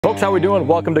Folks, how we doing?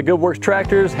 Welcome to Good Works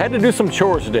Tractors. Had to do some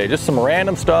chores today, just some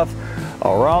random stuff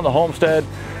around the homestead.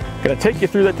 Gonna take you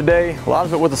through that today. A lot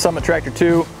of it with the Summit Tractor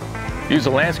 2. Use a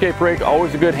landscape rake,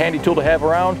 always a good handy tool to have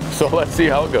around. So let's see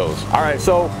how it goes. All right,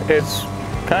 so it's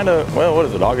kind of, well, what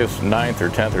is it, August 9th or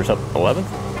 10th or something, 11th?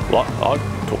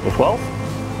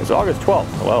 12th? It's August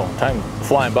 12th. Well, time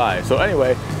flying by. So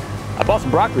anyway, I bought some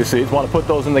broccoli seeds, want to put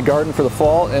those in the garden for the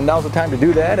fall, and now's the time to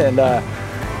do that. And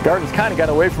garden's kind of got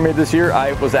away from me this year.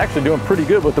 I was actually doing pretty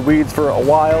good with the weeds for a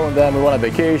while, and then we went on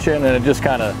vacation, and it just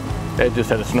had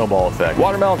a snowball effect.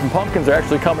 Watermelons and pumpkins are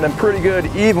actually coming in pretty good,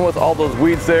 even with all those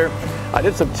weeds there. I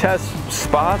did some test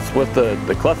spots with the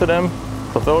clethodim,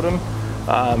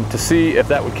 to see if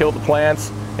that would kill the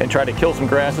plants and try to kill some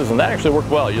grasses, and that actually worked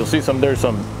well. You'll see there's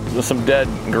some dead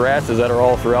grasses that are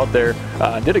all throughout there.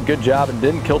 Did a good job and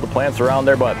didn't kill the plants around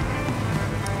there, but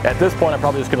at this point, I'm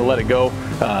probably just gonna let it go.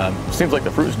 Seems like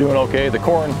the fruit's doing okay. The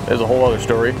corn is a whole other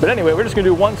story. But anyway, we're just gonna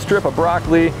do one strip of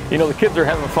broccoli. You know, the kids are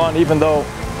having fun, even though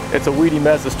it's a weedy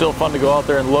mess. It's still fun to go out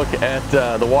there and look at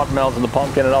the watermelons and the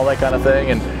pumpkin and all that kind of thing.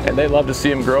 And they love to see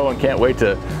them grow and can't wait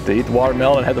to eat the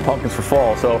watermelon and have the pumpkins for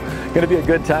fall. So gonna be a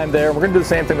good time there. We're gonna do the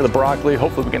same thing with the broccoli.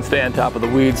 Hopefully we can stay on top of the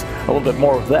weeds a little bit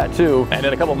more with that too. And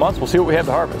in a couple months, we'll see what we have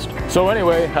to harvest. So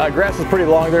anyway, grass is pretty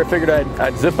long there. Figured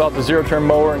I'd zip out the zero-turn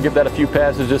mower and give that a few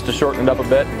passes just to shorten it up a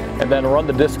bit, and then run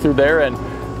the disc through there. And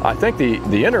I think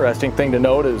the interesting thing to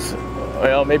note is,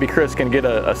 well, maybe Chris can get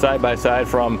a side-by-side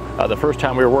from the first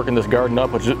time we were working this garden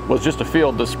up, which was just a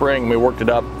field this spring. We worked it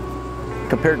up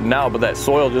compared to now, but that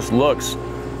soil just looks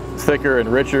thicker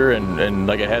and richer and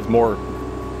like it has more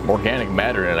organic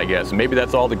matter in it, I guess. And maybe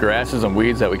that's all the grasses and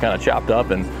weeds that we kind of chopped up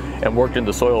and worked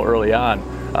into the soil early on,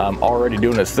 already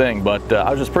doing its thing. But I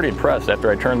was just pretty impressed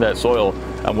after I turned that soil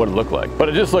on what it looked like. But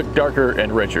it just looked darker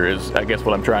and richer is, I guess,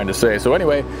 what I'm trying to say. So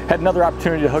anyway, had another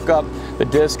opportunity to hook up the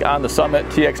disc on the Summit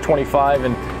TX25,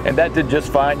 and that did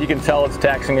just fine. You can tell it's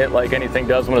taxing it like anything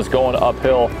does when it's going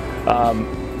uphill.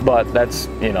 But that's,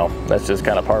 you know, that's just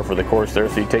kind of par for the course there,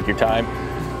 so you take your time.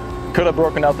 Could have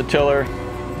broken out the tiller.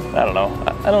 I don't know.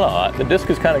 I don't know. The disc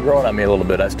is kind of growing on me a little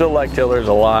bit. I still like tillers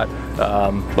a lot,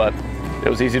 but it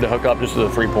was easy to hook up just to the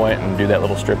 3-point and do that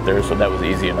little strip there, so that was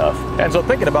easy enough. And so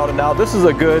thinking about it now, this is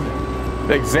a good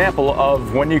example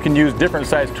of when you can use different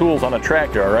size tools on a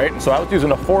tractor, all right? So I was using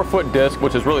a 4-foot disc,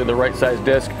 which is really the right size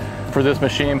disc for this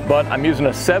machine, but I'm using a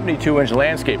 72-inch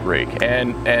landscape rake,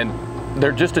 and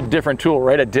they're just a different tool,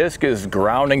 right? A disc is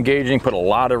ground engaging, put a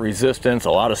lot of resistance,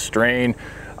 a lot of strain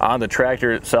on the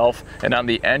tractor itself and on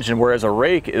the engine, whereas a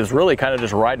rake is really kind of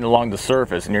just riding along the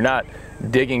surface, and you're not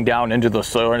digging down into the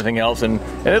soil or anything else, and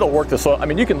it'll work the soil. I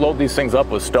mean, you can load these things up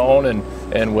with stone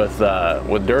and with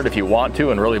dirt if you want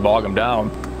to and really bog them down.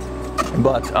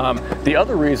 But the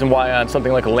other reason why on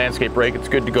something like a landscape rake it's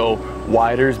good to go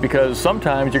wider is because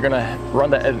sometimes you're gonna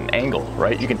run that at an angle,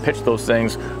 right? You can pitch those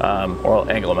things, or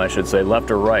angle them I should say,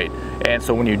 left or right. And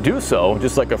so when you do so,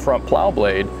 just like a front plow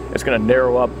blade, it's gonna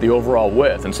narrow up the overall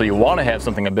width. And so you wanna have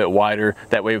something a bit wider.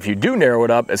 That way if you do narrow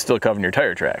it up, it's still covering your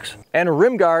tire tracks. And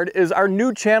RimGuard is our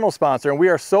new channel sponsor, and we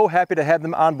are so happy to have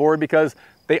them on board because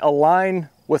they align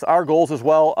with our goals as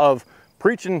well of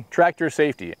preaching tractor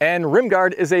safety. And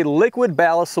RimGuard is a liquid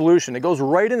ballast solution. It goes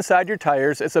right inside your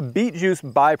tires. It's a beet juice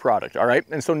byproduct, all right?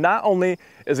 And so not only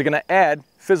is it gonna add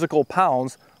physical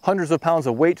pounds, hundreds of pounds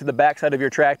of weight to the backside of your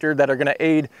tractor that are gonna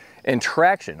aid in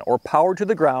traction or power to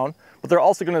the ground, but they're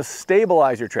also gonna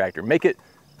stabilize your tractor, make it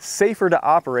safer to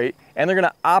operate, and they're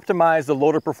gonna optimize the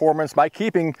loader performance by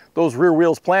keeping those rear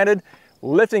wheels planted,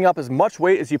 lifting up as much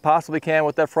weight as you possibly can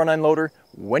with that front end loader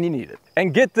when you need it.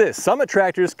 And get this, Summit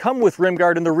tractors come with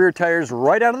RimGuard in the rear tires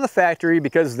right out of the factory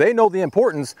because they know the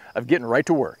importance of getting right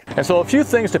to work. And so a few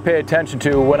things to pay attention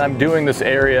to when I'm doing this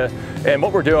area. And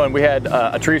what we're doing, we had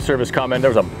a tree service come in. There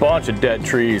was a bunch of dead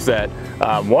trees that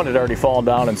one had already fallen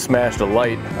down and smashed a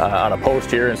light on a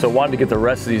post here, and so wanted to get the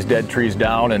rest of these dead trees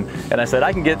down. And I said,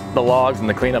 I can get the logs and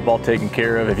the cleanup all taken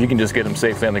care of if you can just get them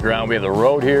safely on the ground. We have the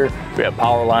road here, we have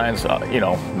power lines, you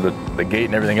know, the gate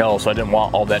and everything else, so I didn't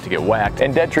want all that to get whacked.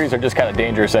 And dead trees are just kind of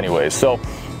dangerous anyways. So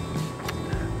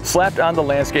slapped on the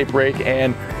landscape rake,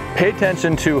 and pay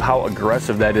attention to how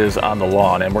aggressive that is on the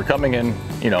lawn. And we're coming in,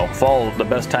 you know, fall, the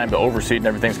best time to overseed, and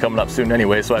everything's coming up soon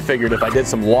anyway. So I figured if I did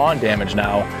some lawn damage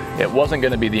now, it wasn't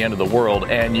going to be the end of the world.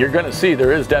 And you're going to see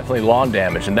there is definitely lawn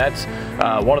damage, and that's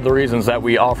one of the reasons that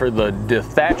we offer the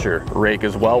dethatcher rake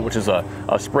as well, which is a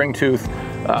spring tooth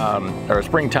or a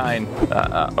spring tine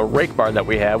a rake bar that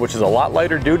we have, which is a lot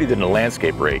lighter duty than a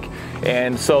landscape rake.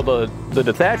 And so the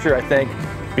dethatcher, I think,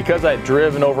 because I'd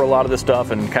driven over a lot of this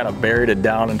stuff and kind of buried it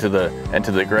down into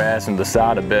the grass and the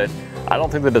sod a bit, I don't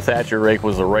think the dethatcher rake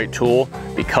was the right tool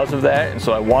because of that. And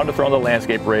so I wanted to throw in the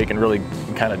landscape rake and really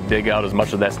kind of dig out as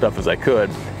much of that stuff as I could.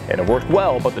 And it worked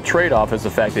well, but the trade-off is the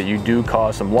fact that you do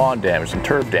cause some lawn damage, some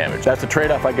turf damage. That's the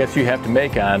trade-off I guess you have to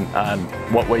make on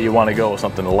what way you want to go.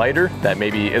 Something lighter that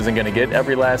maybe isn't going to get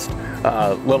every last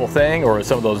little thing, or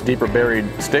some of those deeper buried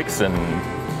sticks and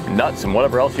nuts and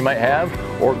whatever else you might have,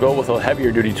 or go with a heavier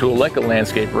duty tool like a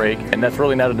landscape rake. And that's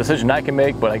really not a decision I can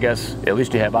make, but I guess at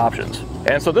least you have options.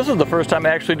 And so this is the first time I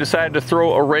actually decided to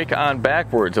throw a rake on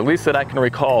backwards, at least that I can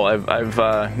recall.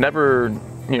 I've never,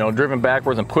 you know, driven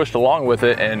backwards and pushed along with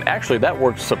it, and actually that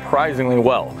worked surprisingly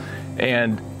well.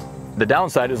 And the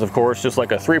downside is, of course, just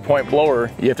like a 3-point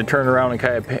blower, you have to turn around and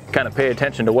kind of pay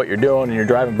attention to what you're doing, and you're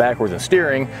driving backwards and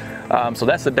steering. So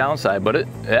that's the downside, but it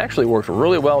actually works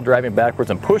really well driving backwards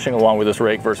and pushing along with this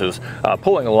rake versus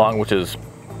pulling along, which is,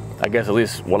 I guess, at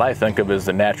least what I think of as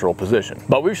the natural position.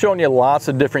 But we've shown you lots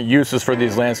of different uses for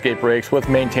these landscape rakes, with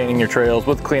maintaining your trails,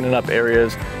 with cleaning up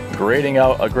areas, grading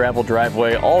out a gravel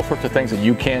driveway, all sorts of things that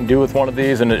you can do with one of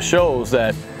these. And it shows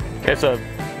that it's a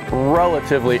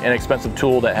relatively inexpensive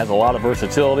tool that has a lot of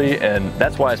versatility, and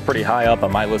that's why it's pretty high up on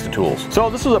my list of tools. So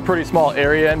this is a pretty small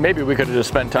area, and maybe we could have just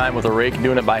spent time with a rake and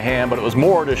doing it by hand, but it was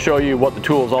more to show you what the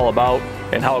tool is all about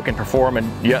and how it can perform in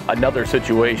yet another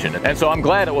situation. And so I'm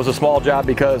glad it was a small job,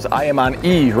 because I am on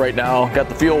E right now. Got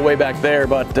the fuel way back there,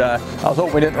 but I was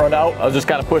hoping we didn't run out. I was just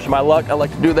kind of pushing my luck. I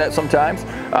like to do that sometimes.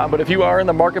 But if you are in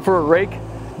the market for a rake,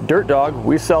 Dirt Dog,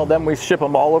 we sell them, we ship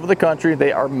them all over the country.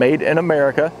 They are made in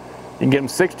America. You can get them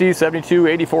 60, 72,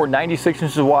 84, 96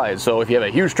 inches wide. So if you have a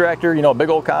huge tractor, you know, a big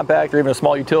old compact, or even a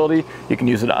small utility, you can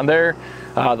use it on there.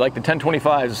 Like the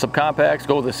 1025s, the subcompacts,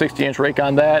 go with a 60-inch rake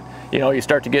on that. You know, you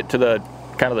start to get to the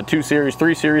kind of the 2 Series,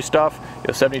 3 Series stuff.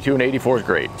 The 72 and 84 is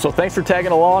great. So thanks for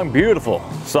tagging along. Beautiful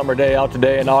summer day out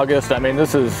today in August. I mean,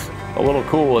 this is a little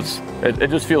cool. It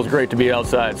just feels great to be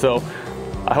outside. So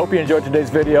I hope you enjoyed today's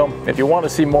video. If you want to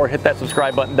see more, hit that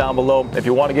subscribe button down below. If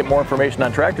you want to get more information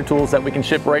on tractor tools that we can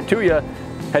ship right to you,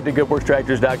 head to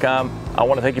goodworkstractors.com. I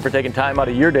want to thank you for taking time out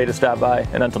of your day to stop by.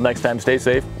 And until next time, stay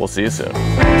safe. We'll see you soon.